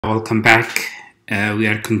Welcome back. We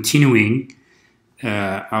are continuing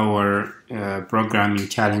our programming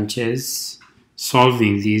challenges,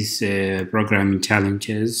 solving these programming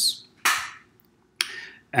challenges.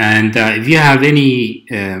 And if you have any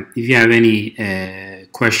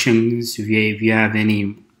questions, if you have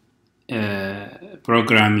any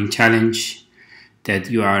programming challenge that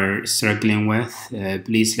you are struggling with,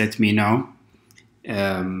 please let me know.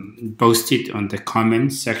 Post it on the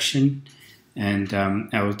comments section, and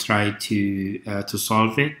I will try to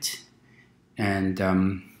solve it, and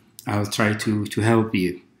I will try to help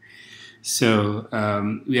you. So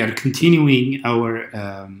we are continuing our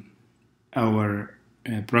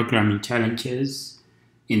programming challenges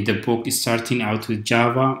in the book, starting out with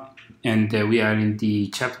Java, and we are in the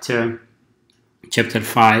chapter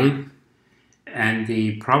 5, and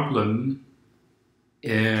the problem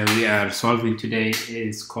we are solving today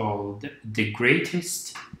is called the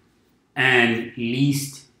greatest and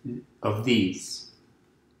least of these.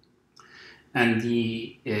 And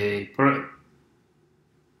the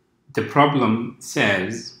problem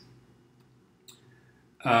says,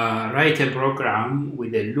 write a program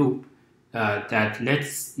with a loop that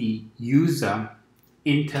lets the user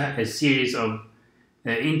enter a series of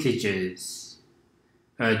integers.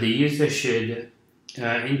 The user should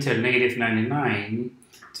enter -99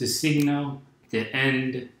 to signal the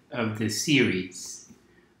end of the series.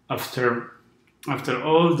 After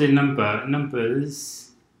all the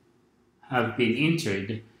numbers have been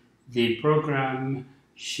entered, the program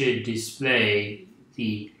should display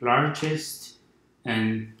the largest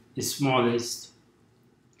and the smallest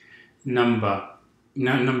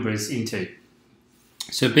numbers entered.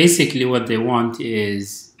 So basically what they want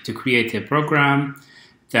is to create a program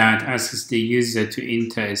that asks the user to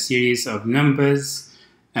enter a series of numbers,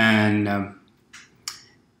 and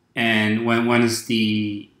once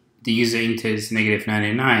the user enters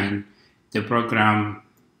 -99, the program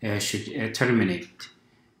should terminate.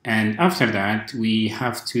 And after that, we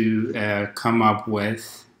have to come up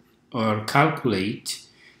with or calculate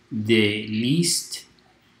the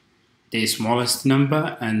smallest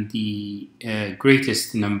number and the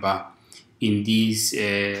greatest number in these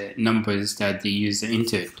numbers that the user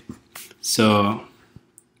entered. So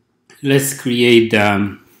let's create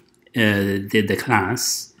the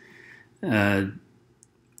class.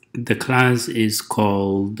 The class is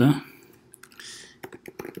called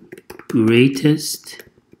greatest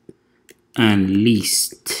and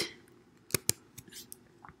least.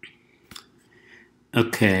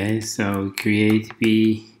 Okay, so create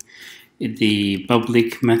the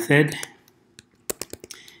public method.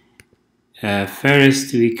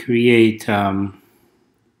 First, we create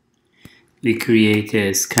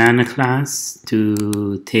a scanner class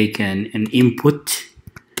to take an input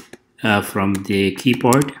from the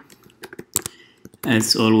keyboard.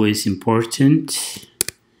 That's always important.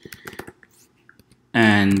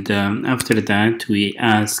 And after that, we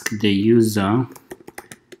ask the user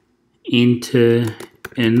enter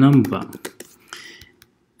a number.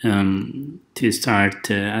 To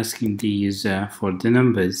start asking the user for the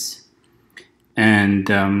numbers. And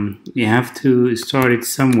we have to store it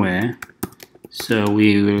somewhere, so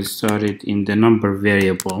we will store it in the number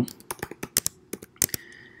variable.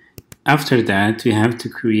 After that, we have to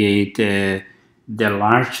create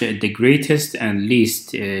the greatest and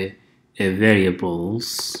least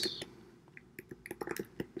variables.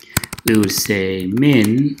 We will say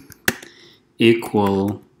min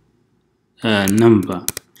equal number.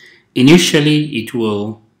 Initially, it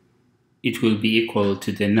will be equal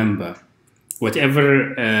to the number.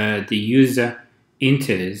 Whatever the user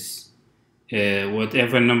enters,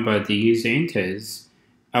 whatever number the user enters,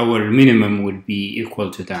 our minimum would be equal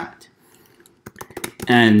to that.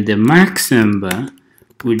 And the max number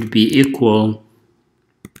would be equal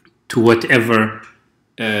to whatever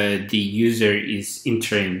the user is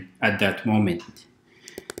entering at that moment.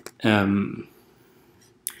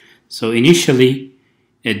 So initially,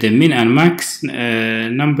 the min and max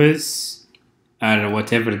numbers are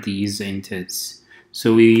whatever the user enters.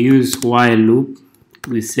 So we use while loop.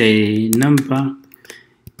 We say number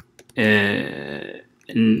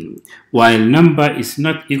while number is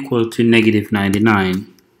not equal to -99.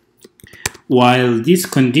 While this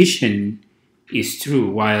condition is true,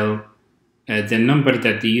 while the number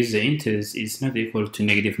that the user enters is not equal to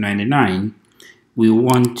 -99, we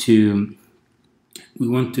want to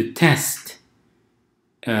test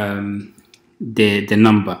the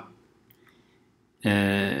number.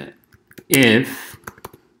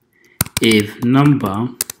 If number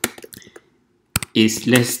is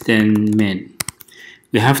less than min,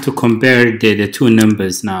 we have to compare the two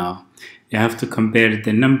numbers now. You have to compare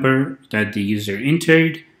the number that the user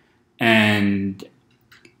entered and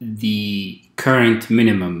the current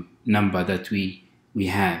minimum number that we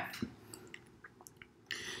have.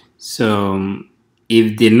 So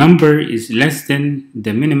if the number is less than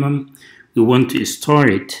the minimum, we want to store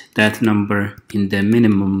that number in the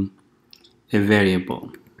minimum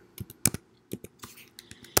variable.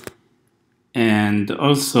 And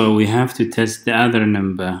also we have to test the other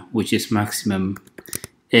number, which is maximum.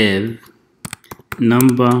 If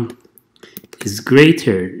number is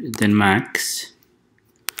greater than max,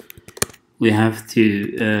 we have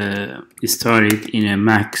to store it in a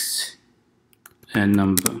max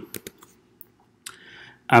number.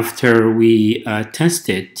 After we test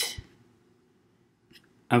it,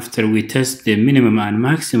 after we test the minimum and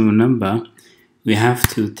maximum number, we have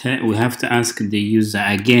to ask the user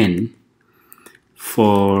again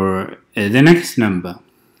for the next number.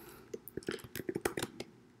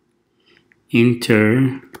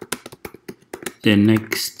 Enter the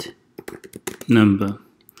next number.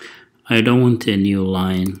 I don't want a new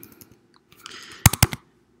line.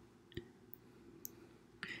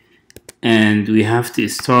 And we have to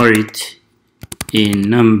store it in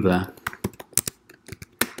number.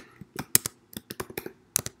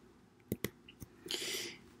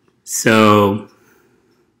 So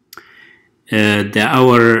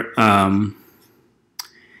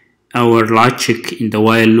our logic in the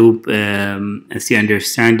while loop, as you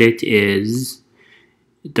understand it, is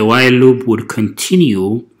the while loop would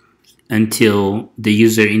continue until the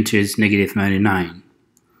user enters -99.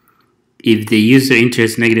 If the user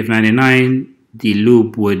enters -99, the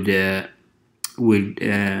loop would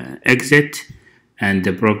exit and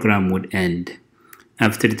the program would end.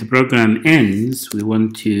 After the program ends, we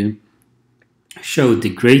want to show the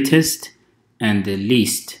greatest and the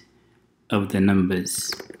least of the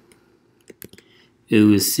numbers. We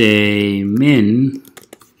will say min.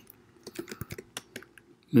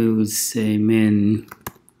 We will say min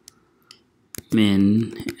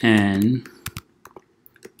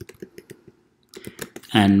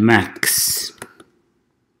and max,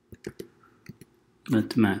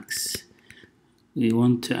 not max. We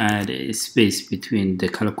want to add a space between the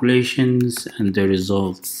calculations and the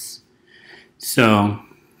results. So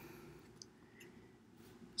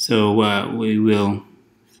we will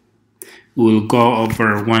go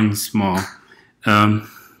over once more.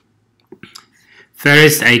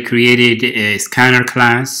 First, I created a scanner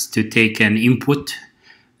class to take an input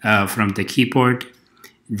from the keyboard.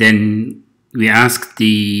 Then we ask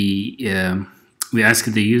the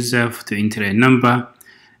user to enter a number,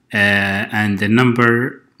 and the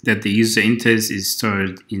number that the user enters is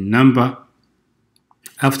stored in number.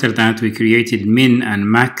 After that, we created min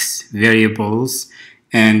and max variables,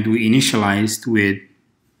 and we initialized with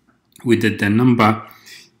the number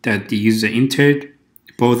that the user entered,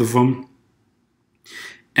 both of them.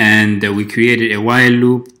 And we created a while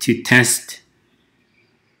loop to test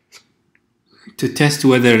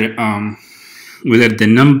whether the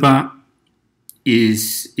number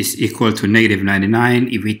is equal to -99.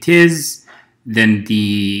 If it is, then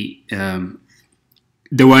the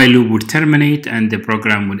while loop would terminate and the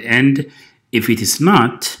program would end. If it is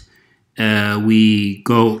not, we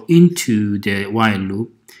go into the while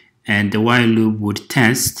loop, and the while loop would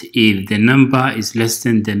test if the number is less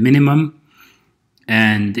than the minimum,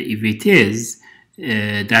 and if it is,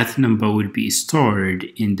 that number will be stored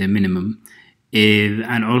in the minimum.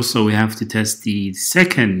 And also we have to test the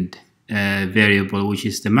second variable, which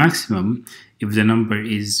is the maximum. If the number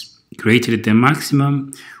is greater than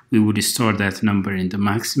maximum, we would store that number in the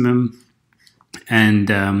maximum. And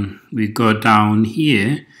we go down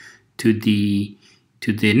here to the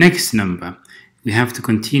next number. We have to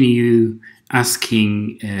continue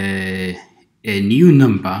asking a new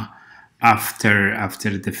number after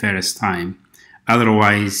the first time.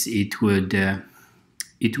 Otherwise, it wouldn't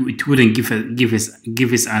give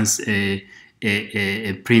us a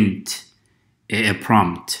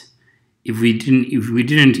prompt. If we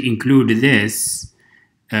didn't include this,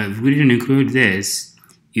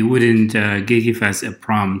 it wouldn't give us a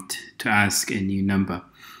prompt to ask a new number.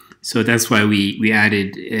 So that's why we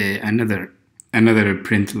added another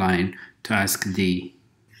print line to ask the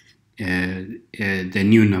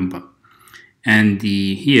new number. And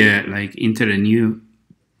here, like, enter a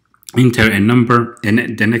number,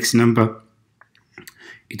 and the next number,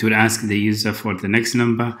 it would ask the user for the next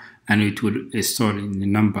number, and it would store in the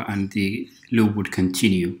number, and the loop would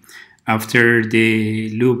continue. After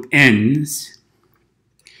the loop ends,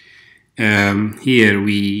 here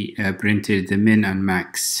we printed the min and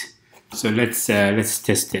max. So let's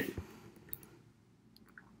test it.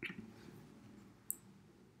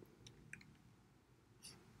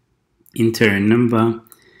 Enter a number,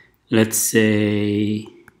 let's say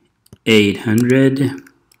 800,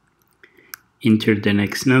 enter the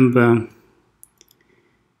next number,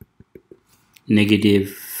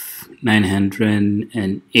 negative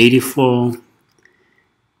 984,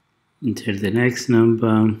 enter the next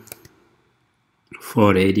number,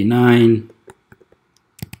 489,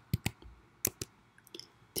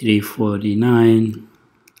 349,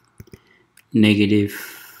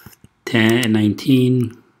 negative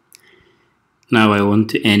 19. Now I want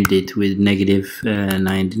to end it with negative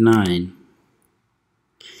 99.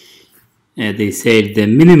 They said the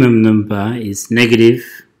minimum number is negative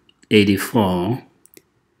 84,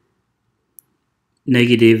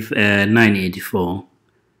 negative 984.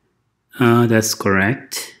 That's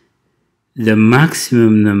correct. The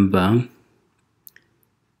maximum number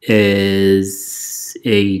is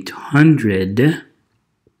 800.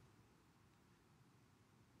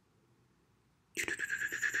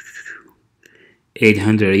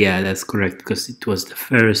 Yeah, that's correct, because it was the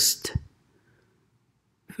first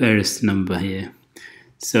number here.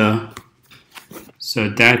 So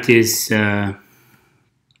that is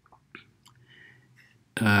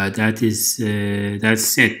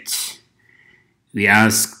that's it. We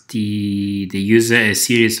asked the user a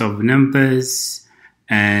series of numbers,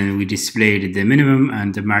 and we displayed the minimum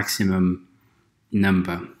and the maximum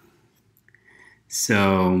number.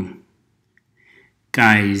 So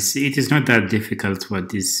guys, it is not that difficult for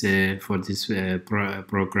this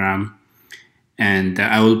program, and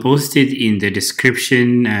I will post it in the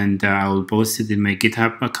description, and I will post it in my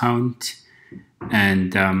GitHub account,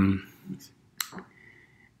 and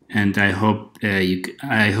I hope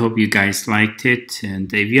you guys liked it.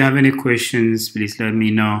 And if you have any questions, please let me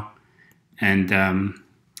know, and I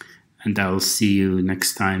will see you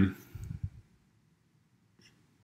next time.